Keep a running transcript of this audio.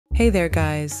Hey there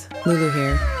guys, Lulu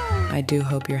here. I do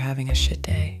hope you're having a shit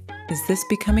day. Is this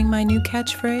becoming my new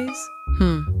catchphrase?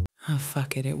 Oh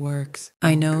fuck it, it works.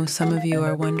 I know some of you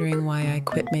are wondering why I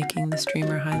quit making the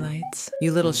streamer highlights.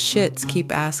 You little shits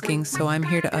keep asking, so I'm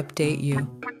here to update you.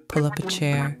 Pull up a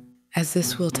chair, as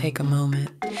this will take a moment.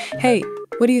 Hey,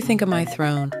 what do you think of my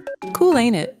throne? Cool,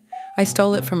 ain't it? I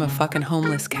stole it from a fucking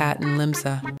homeless cat in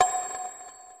Limsa.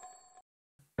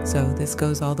 So this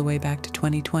goes all the way back to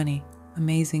 2020.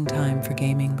 Amazing time for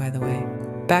gaming, by the way.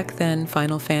 Back then,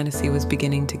 Final Fantasy was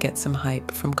beginning to get some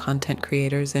hype from content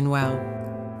creators in WoW,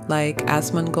 like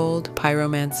Asmongold,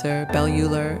 Pyromancer,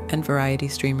 Bellular, and variety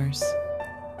streamers.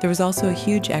 There was also a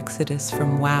huge exodus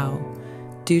from WoW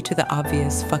due to the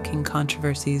obvious fucking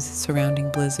controversies surrounding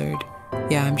Blizzard.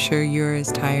 Yeah, I'm sure you're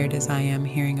as tired as I am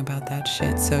hearing about that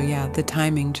shit, so yeah, the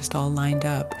timing just all lined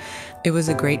up. It was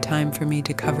a great time for me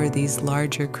to cover these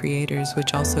larger creators,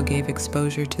 which also gave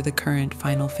exposure to the current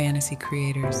Final Fantasy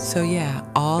creators. So yeah,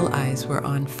 all eyes were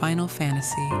on Final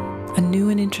Fantasy, a new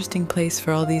and interesting place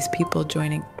for all these people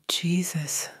joining.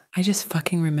 Jesus, I just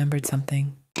fucking remembered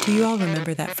something. Do you all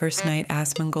remember that first night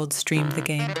Asmongold streamed the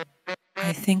game?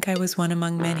 I think I was one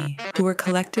among many who were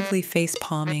collectively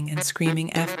face-palming and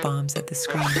screaming F-bombs at the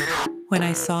screen when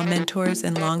I saw mentors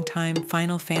and longtime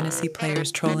Final Fantasy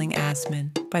players trolling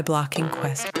Asmon by blocking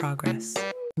quest progress.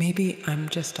 Maybe I'm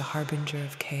just a harbinger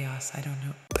of chaos, I don't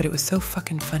know. But it was so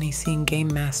fucking funny seeing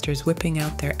game masters whipping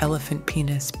out their elephant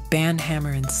penis,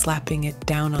 banhammer, and slapping it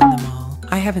down on them all.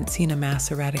 I haven't seen a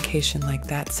mass eradication like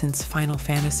that since Final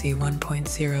Fantasy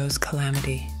 1.0's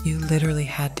Calamity. You literally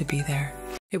had to be there.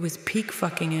 It was peak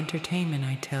fucking entertainment,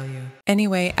 I tell you.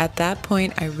 Anyway, at that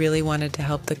point, I really wanted to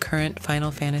help the current Final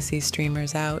Fantasy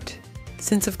streamers out.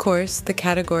 Since, of course, the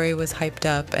category was hyped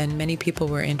up and many people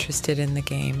were interested in the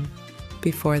game.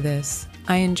 Before this,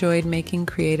 I enjoyed making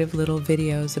creative little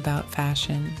videos about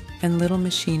fashion and little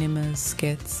machinimas,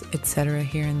 skits, etc.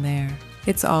 here and there.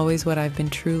 It's always what I've been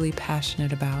truly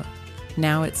passionate about.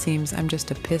 Now it seems I'm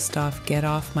just a pissed off get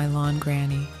off my lawn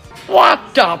granny.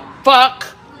 What the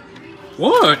fuck?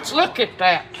 What? Look at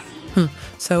that.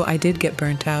 So I did get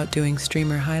burnt out doing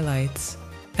streamer highlights.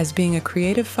 As being a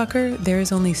creative fucker, there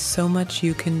is only so much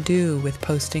you can do with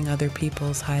posting other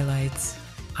people's highlights.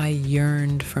 I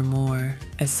yearned for more.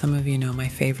 As some of you know, my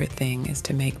favorite thing is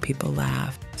to make people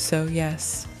laugh. So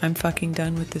yes, I'm fucking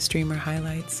done with the streamer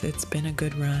highlights. It's been a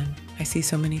good run. I see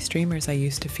so many streamers I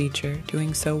used to feature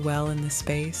doing so well in this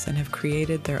space and have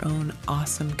created their own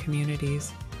awesome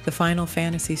communities. The Final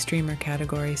Fantasy streamer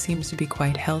category seems to be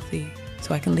quite healthy,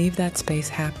 so I can leave that space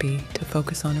happy to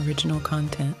focus on original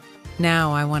content.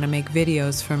 Now I want to make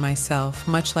videos for myself,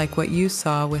 much like what you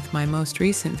saw with my most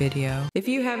recent video. If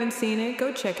you haven't seen it,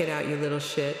 go check it out, you little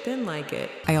shit, then like it.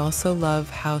 I also love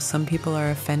how some people are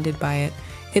offended by it.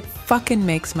 It fucking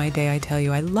makes my day, I tell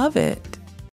you. I love it.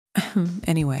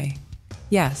 Anyway,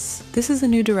 yes, this is a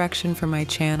new direction for my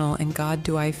channel, and God,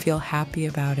 do I feel happy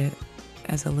about it.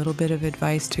 As a little bit of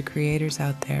advice to creators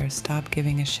out there, stop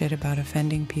giving a shit about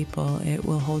offending people. It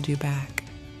will hold you back.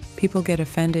 People get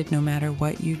offended no matter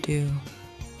what you do.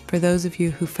 For those of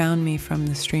you who found me from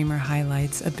the streamer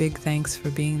highlights, a big thanks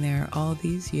for being there all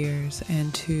these years.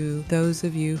 And to those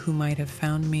of you who might have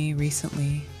found me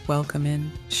recently, welcome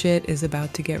in. Shit is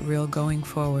about to get real going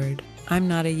forward. I'm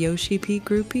not a Yoshi P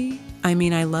groupie. I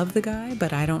mean, I love the guy,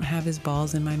 but I don't have his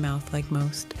balls in my mouth like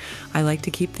most. I like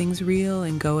to keep things real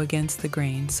and go against the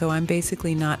grain, so I'm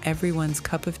basically not everyone's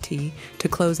cup of tea. To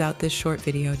close out this short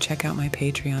video, check out my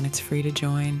Patreon. It's free to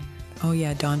join. Oh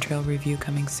yeah, Dawn Trail review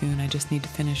coming soon. I just need to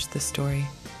finish the story.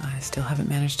 I still haven't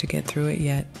managed to get through it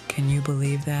yet. Can you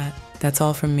believe that? That's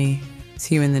all from me.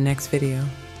 See you in the next video.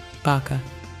 Baka.